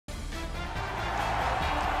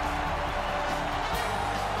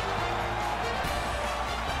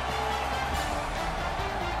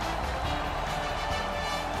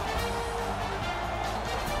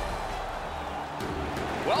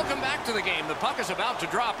Welcome back to the game. The puck is about to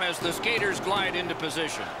drop as the skaters glide into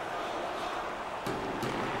position.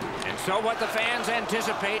 And so what the fans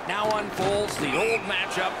anticipate now unfolds, the old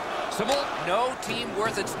matchup. No team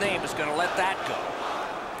worth its name is going to let that go.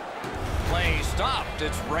 Play stopped.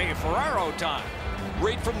 It's Ray Ferraro time.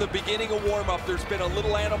 Right from the beginning of warm-up, there's been a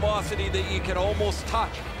little animosity that you can almost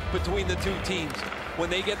touch between the two teams. When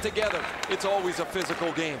they get together, it's always a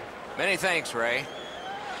physical game. Many thanks, Ray.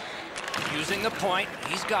 Using the point,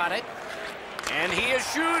 he's got it. And he is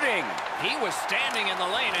shooting. He was standing in the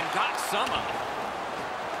lane and got some of it.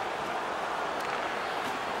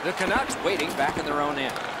 The Canucks waiting back in their own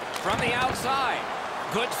end. From the outside.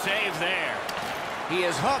 Good save there. He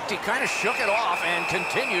is hooked. He kind of shook it off and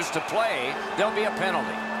continues to play. There'll be a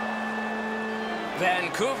penalty.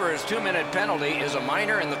 Vancouver's 2-minute penalty is a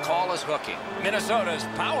minor and the call is hooking. Minnesota's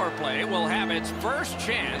power play will have its first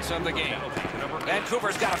chance of the game.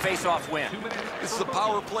 Vancouver's got a face-off win. This is a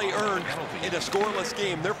power play earned in a scoreless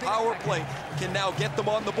game. Their power play can now get them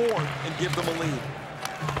on the board and give them a lead.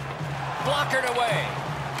 Blockered away.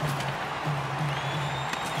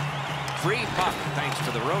 Free puck thanks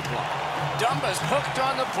to the roadblock. Dumba's hooked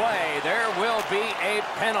on the play. There will be a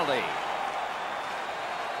penalty.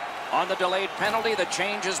 On the delayed penalty, the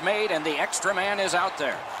change is made and the extra man is out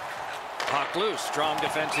there. Puck loose. Strong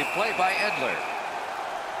defensive play by Edler.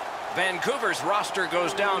 Vancouver's roster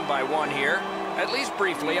goes down by 1 here. At least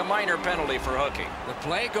briefly, a minor penalty for hooking. The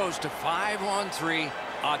play goes to 5-on-3.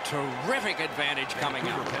 A terrific advantage coming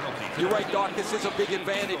up. You're right, Doc. This is a big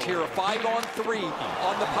advantage here. A 5-on-3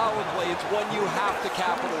 on the power play. It's one you have to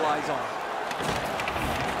capitalize on.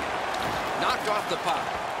 Knocked off the puck.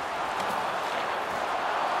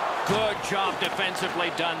 Good job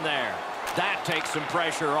defensively done there. That takes some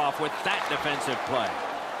pressure off with that defensive play.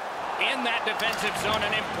 In that defensive zone,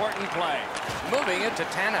 an important play. Moving it to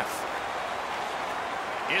Tanev.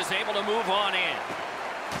 Is able to move on in.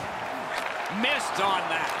 Missed on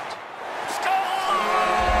that. Score!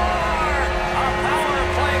 A power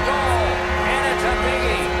play goal, and it's a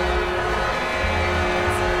biggie.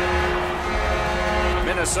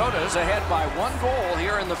 Minnesota's ahead by 1 goal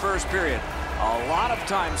here in the first period. A lot of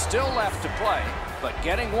time still left to play, but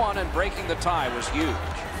getting one and breaking the tie was huge.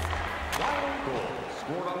 Goal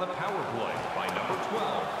scored on the power play by number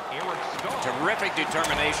 12, Eric Stahl. Terrific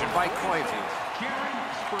determination by Koivu.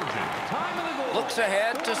 Looks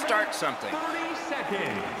ahead to start something. 30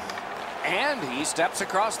 seconds. And he steps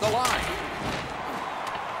across the line.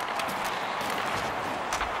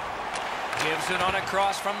 Gives it on a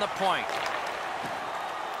cross from the point.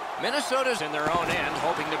 Minnesota's in their own end,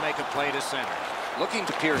 hoping to make a play to center. Looking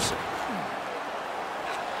to Pearson.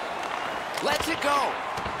 Lets it go.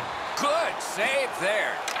 Good save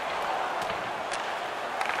there.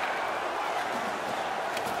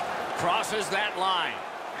 Crosses that line.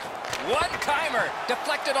 One-timer,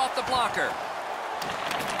 deflected off the blocker.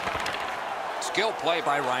 Skill play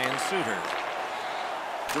by Ryan Suter.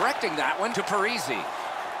 Directing that one to Parisi.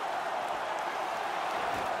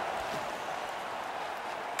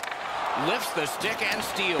 Lifts the stick and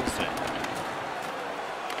steals it.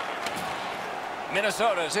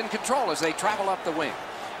 Minnesota's in control as they travel up the wing.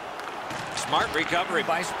 Smart recovery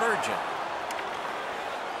by Spurgeon.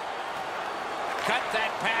 Cut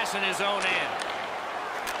that pass in his own end.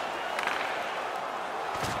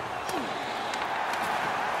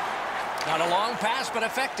 Not a long pass, but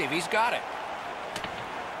effective. He's got it.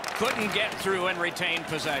 Couldn't get through and retain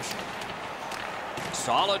possession.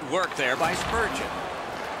 Solid work there by Spurgeon.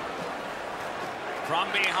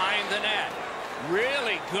 From behind the net.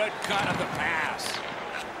 Really good cut of the pass.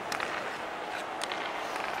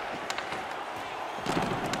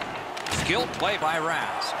 Skilled play by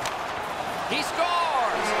Raz. He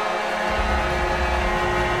scores!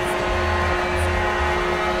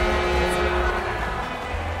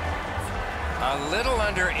 A little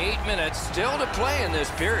under 8 minutes still to play in this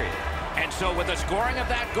period. And so with the scoring of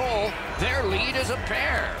that goal, their lead is a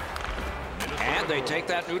pair. And they take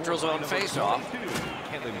that neutral zone face-off.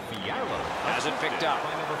 Has it picked up.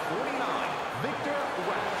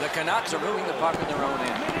 The Canucks are moving the puck in their own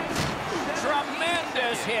end.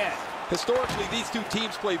 Tremendous hit. Historically, these two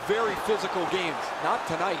teams play very physical games. Not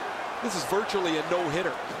tonight. This is virtually a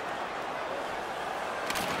no-hitter.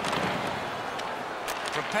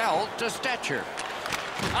 Propelled to Stetcher.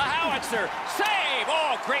 A howitzer. Save!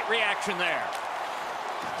 Oh, great reaction there.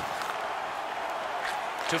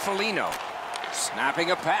 To Foligno.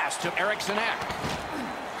 Snapping a pass to Eriksson Ek.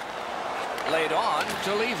 Laid on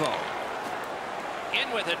to Levo.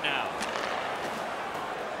 In with it now.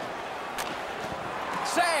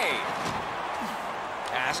 Save!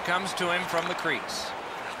 Pass comes to him from the crease.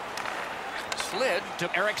 slid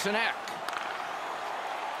to Eriksson. A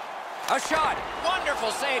shot. Wonderful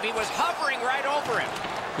save. He was hovering right over him.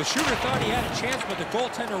 The shooter thought he had a chance, but the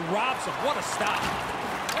goaltender robs him. What a stop.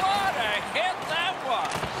 What a hit that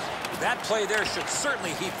was. That play there should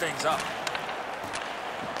certainly heat things up.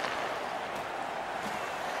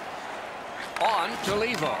 On to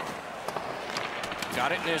Levo.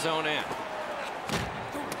 Got it in his own end.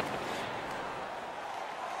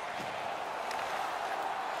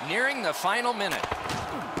 Nearing the final minute.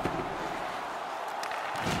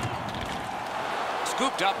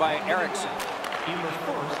 Scooped up by Eriksson. In the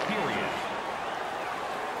first period.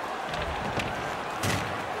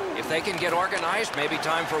 If they can get organized, maybe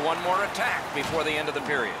time for one more attack before the end of the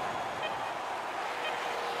period.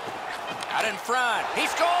 Out in front. He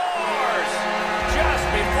scores!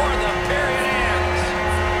 Just before the period ends.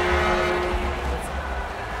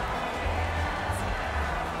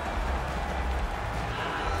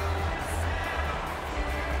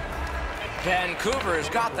 Vancouver's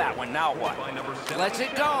got that one. Now what? Lets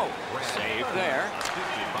it go. Save there.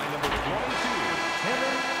 By number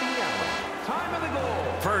 22, time of the goal.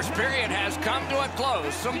 First period has come to a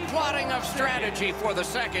close. Some plotting of strategy for the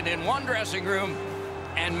second in one dressing room,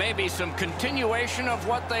 and maybe some continuation of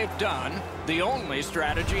what they've done, the only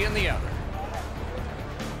strategy in the other.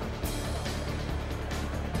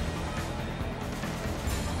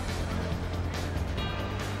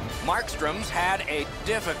 Markstrom's had a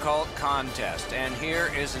difficult contest, and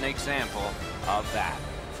here is an example of that.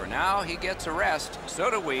 For now, he gets a rest.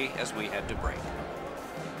 So do we as we head to break.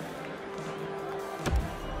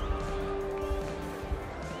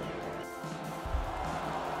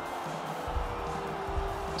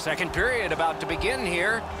 Second period about to begin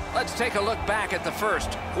here. Let's take a look back at the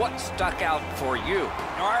first. What stuck out for you?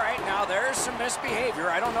 All right, now there's some misbehavior.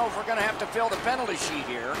 I don't know if we're going to have to fill the penalty sheet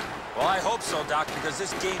here. Well, I hope so, Doc, because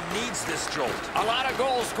this game needs this jolt. A lot of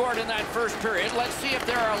goals scored in that first period. Let's see if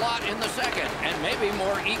there are a lot in the second, and maybe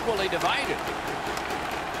more equally divided.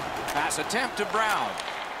 Pass attempt to Brown.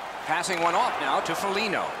 Passing one off now to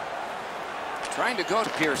Foligno. Trying to go to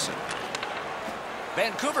Pearson.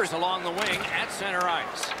 Vancouver's along the wing at center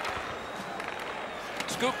ice.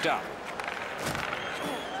 Scooped up.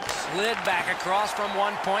 Slid back across from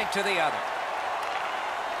one point to the other.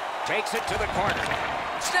 Takes it to the corner.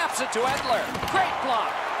 Snaps it to Edler. Great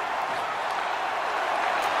block.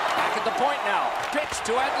 Back at the point now. Pitch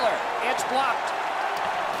to Edler. It's blocked.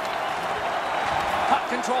 Puck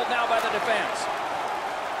controlled now by the defense.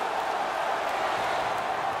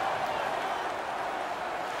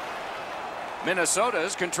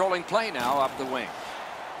 Minnesota's controlling play now up the wing.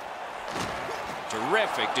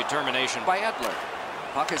 Terrific determination by Edler.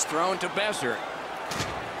 Puck is thrown to Besser.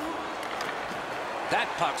 That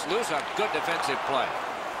puck's loose. A good defensive play.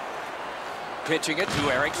 Pitching it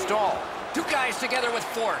to Eric Stahl. Two guys together with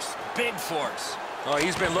force. Big force. Oh,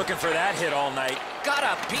 he's been looking for that hit all night. Got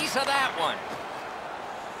a piece of that one.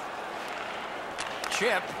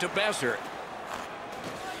 Chip to Besser.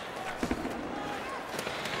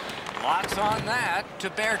 Lots on that to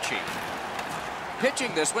Berchi.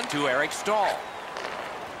 Pitching this one to Eric Stahl.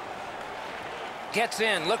 Gets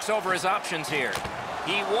in, looks over his options here.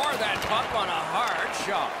 He wore that puck on a hard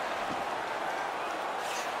shot.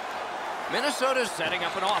 Minnesota's setting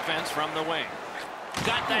up an offense from the wing.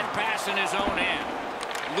 Got that pass in his own end.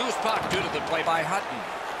 Loose puck due to the play by Hutton.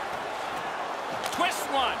 Twist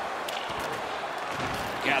one.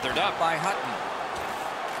 Gathered up by Hutton.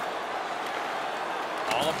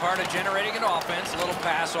 All a part of generating an offense. A little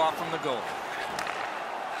pass off from the goal.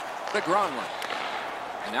 The Gronlund.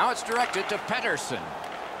 And now it's directed to Pettersson.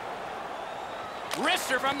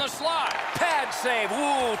 Wrister from the slot. Pad save.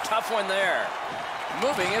 Ooh, tough one there.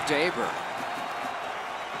 Moving it to Aber.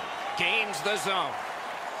 Gains the zone.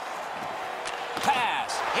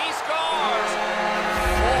 Pass. He scores.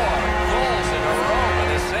 4 goals in a row for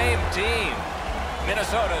the same team.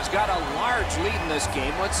 Minnesota's got a large lead in this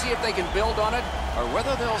game. Let's see if they can build on it or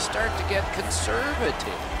whether they'll start to get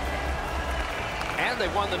conservative. And they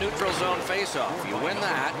won the neutral zone faceoff. You win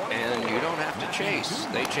that, and you don't have to chase.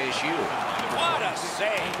 They chase you. What a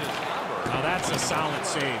save. Now that's a solid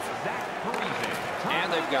save.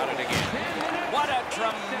 And they've got it again. What a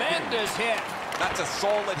tremendous hit. That's a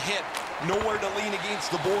solid hit. Nowhere to lean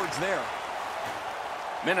against the boards there.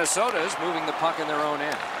 Minnesota's moving the puck in their own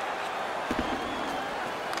end.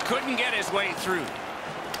 Couldn't get his way through.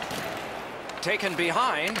 Taken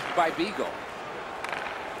behind by Beagle.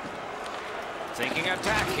 Thinking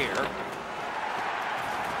attack here.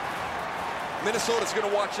 Minnesota's going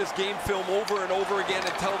to watch this game film over and over again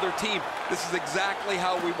and tell their team this is exactly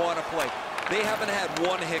how we want to play. They haven't had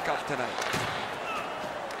one hiccup tonight.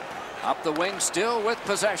 Up the wing, still with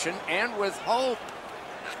possession and with hope.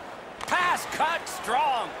 Pass cut,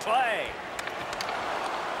 strong play.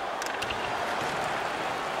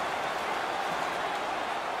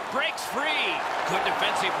 Breaks free. Good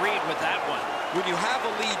defensive read with that one. When you have a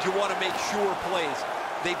lead, you want to make sure plays.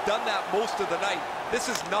 They've done that most of the night. This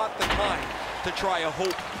is not the time to try a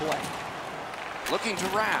hope play. Looking to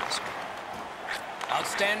Rask.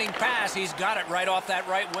 Outstanding pass. He's got it right off that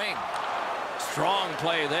right wing. Strong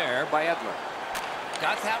play there by Edler.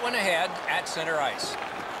 Got that one ahead at center ice.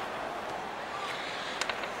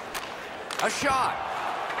 A shot.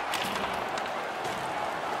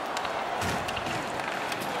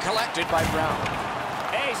 Collected by Brown.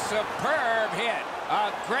 A superb hit.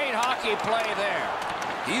 A great hockey play there.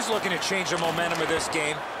 He's looking to change the momentum of this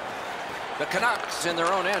game. The Canucks in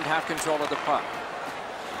their own end have control of the puck.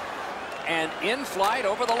 And in flight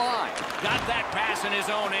over the line. Got that pass in his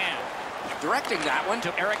own end. Directing that one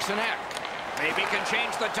to Eriksson. Maybe can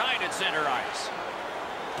change the tide at center ice.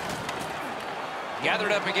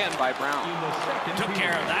 Gathered up again by Brown. Took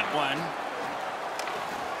care of that one.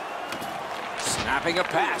 Snapping a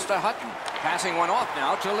pass to Hutton. Passing one off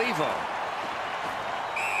now to Levo.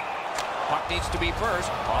 Puck needs to be first.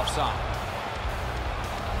 Offside.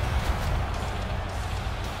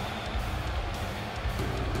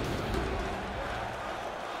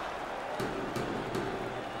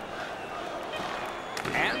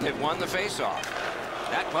 And they've won the faceoff.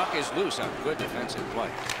 That puck is loose on good defensive play.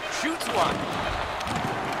 Shoots one.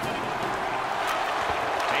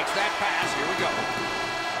 Takes that pass. Here we go.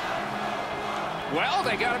 Well,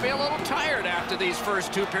 they got to be a little tired after these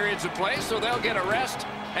first 2 periods of play, so they'll get a rest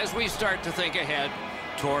as we start to think ahead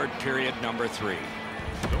toward period number 3.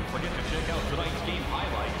 Don't forget to check out tonight's game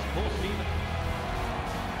highlights. Full steam.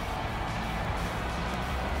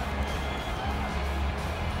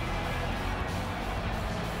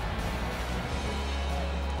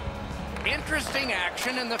 Interesting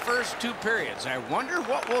action in the first 2 periods. I wonder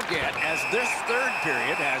what we'll get as this 3rd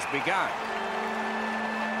period has begun.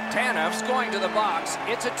 Taneff's going to the box.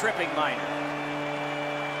 It's a tripping minor.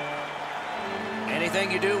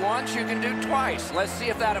 Anything you do once, you can do twice. Let's see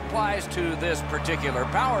if that applies to this particular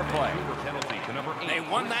power play. They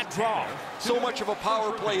won that draw. So much of a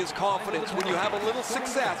power play is confidence. When you have a little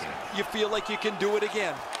success, you feel like you can do it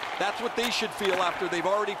again. That's what they should feel after they've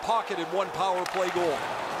already pocketed 1 power play goal.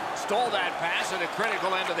 Stole that pass at a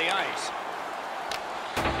critical end of the ice.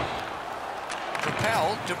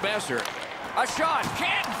 Propelled to Besser. A shot.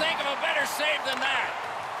 Can't think of a better save than that.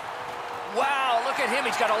 Wow, look at him.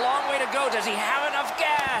 He's got a long way to go. Does he have enough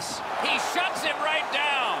gas? He shuts him right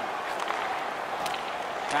down.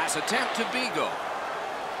 Pass attempt to Beagle.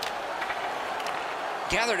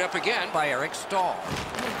 Gathered up again by Eric Stahl.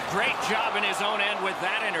 Great job in his own end with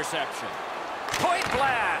that interception. Point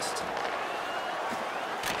blast.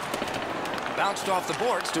 Bounced off the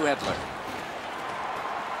boards to Edler.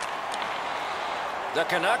 The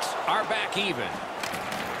Canucks are back even.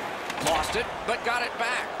 Lost it, but got it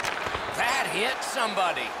back. That hit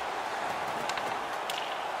somebody.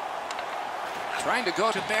 Trying to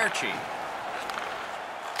go to Berchi.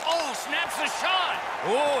 Oh, snaps the shot.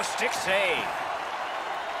 Oh, stick save.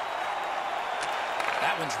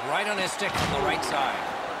 That one's right on his stick from the right side.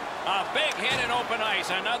 A big hit in open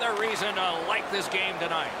ice. Another reason to like this game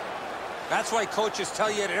tonight. That's why coaches tell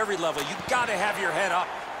you at every level, you got to have your head up.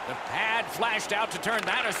 The pad flashed out to turn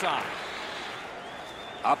that aside.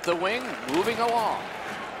 Up the wing, moving along.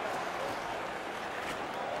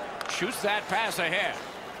 Shoots that pass ahead.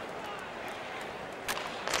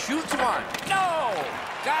 Shoots one. No!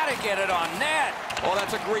 Gotta get it on net. Oh,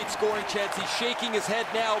 that's a great scoring chance. He's shaking his head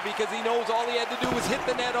now because he knows all he had to do was hit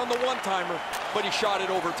the net on the one-timer, but he shot it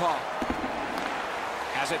over top.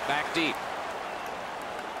 Has it back deep.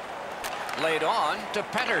 Laid on to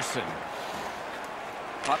Pettersson.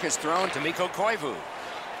 Puck is thrown to Mikko Koivu.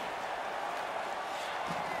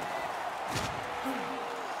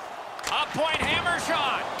 A point hammer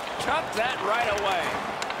shot. Took that right away.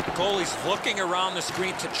 The goalie's looking around the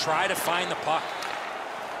screen to try to find the puck.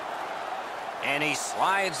 And he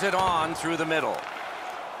slides it on through the middle.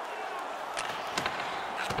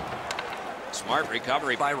 Smart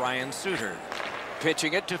recovery by Ryan Suter.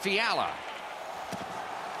 Pitching it to Fiala.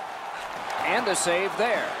 And a save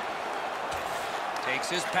there. Takes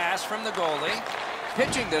his pass from the goalie.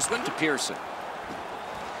 Pitching this one to Pearson.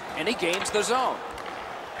 And he gains the zone.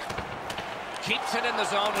 Keeps it in the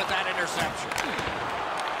zone with that interception.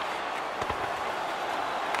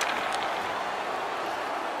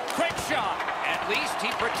 Quick shot. At least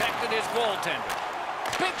he protected his goaltender.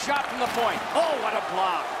 Big shot from the point. Oh, what a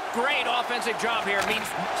block. Great offensive job here. Means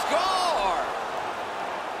score.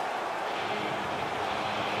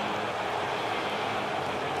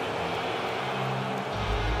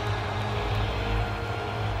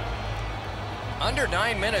 Under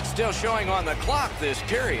 9 minutes still showing on the clock this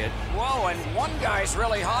period. Whoa, and one guy's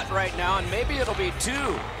really hot right now, and maybe it'll be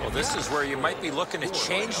two. Well, this is where you might be looking to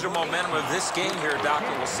change the momentum of this game here, Doc,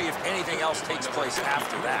 and we'll see if anything else takes place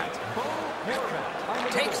after that.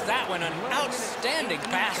 Takes that one, an outstanding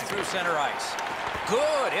pass through center ice.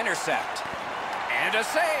 Good intercept. And a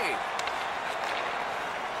save.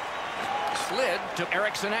 Slid to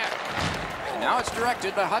Eriksson. And now it's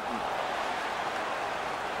directed by Hutton.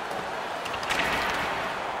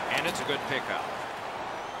 And it's a good pickup.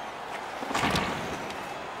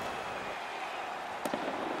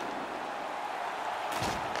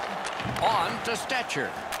 On to Stetcher.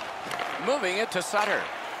 Moving it to Sutter.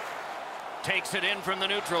 Takes it in from the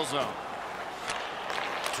neutral zone.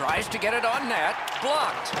 Tries to get it on net.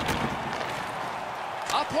 Blocked.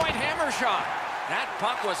 A point hammer shot. That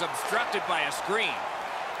puck was obstructed by a screen.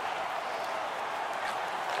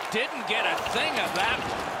 Didn't get a thing of that.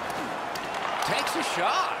 Takes a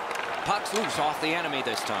shot. Puck's loose off the enemy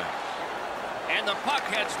this time. And the puck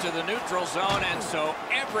heads to the neutral zone, and so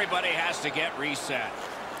everybody has to get reset.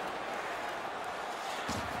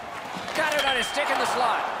 Got it on his stick in the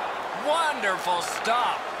slot. Wonderful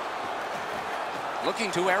stop.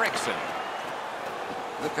 Looking to Eriksson.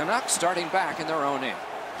 The Canucks starting back in their own end.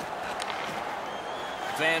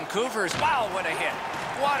 Vancouver's, wow, what a hit.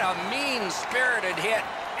 What a mean-spirited hit.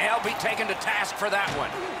 They'll be taken to task for that one.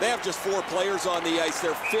 They have just 4 players on the ice.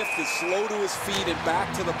 Their 5th is slow to his feet and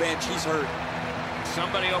back to the bench. He's hurt.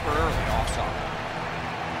 Somebody over early,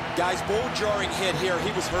 offside. Guys, bone-jarring hit here.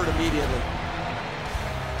 He was hurt immediately.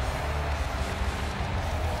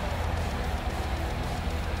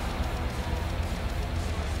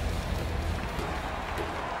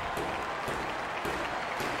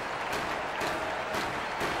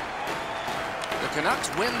 Canucks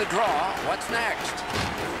win the draw. What's next?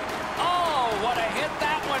 Oh, what a hit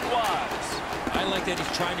that one was. I like that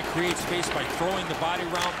he's trying to create space by throwing the body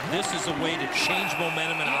around. This is a way to change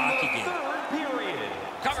momentum in a hockey game. Period.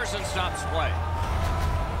 Covers and stops play.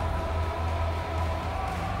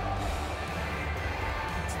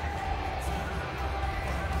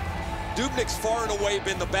 Dubnyk's far and away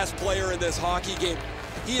been the best player in this hockey game.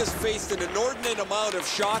 He has faced an inordinate amount of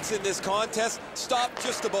shots in this contest, stopped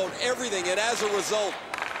just about everything, and as a result,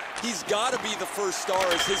 he's got to be the first star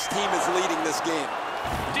as his team is leading this game.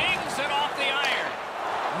 Dings it off the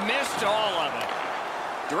iron. Missed all of it.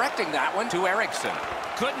 Directing that one to Eriksson.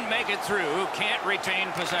 Couldn't make it through, can't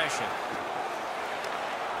retain possession.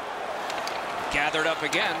 Gathered up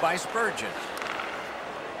again by Spurgeon.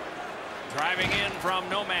 Driving in from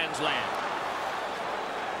no man's land.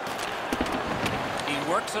 He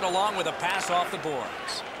works it along with a pass off the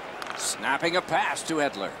boards. Snapping a pass to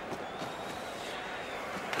Edler.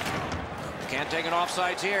 Can't take an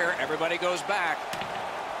offsides here. Everybody goes back.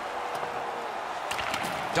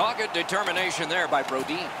 Dogged determination there by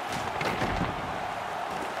Brodin.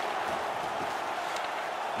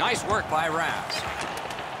 Nice work by Raz.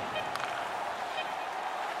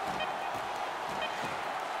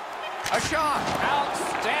 A shot.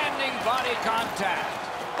 Outstanding body contact.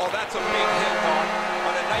 Oh, that's a big hit, Don.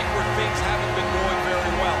 On a night where things haven't been going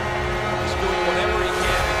very well. He's doing whatever he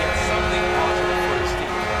can to get something positive for his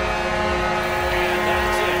team. And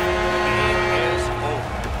that's it. The game is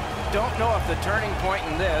over. Don't know if the turning point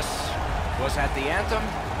in this was at the anthem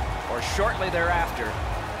or shortly thereafter.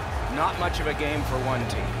 Not much of a game for one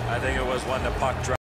team. I think it was when the puck dropped.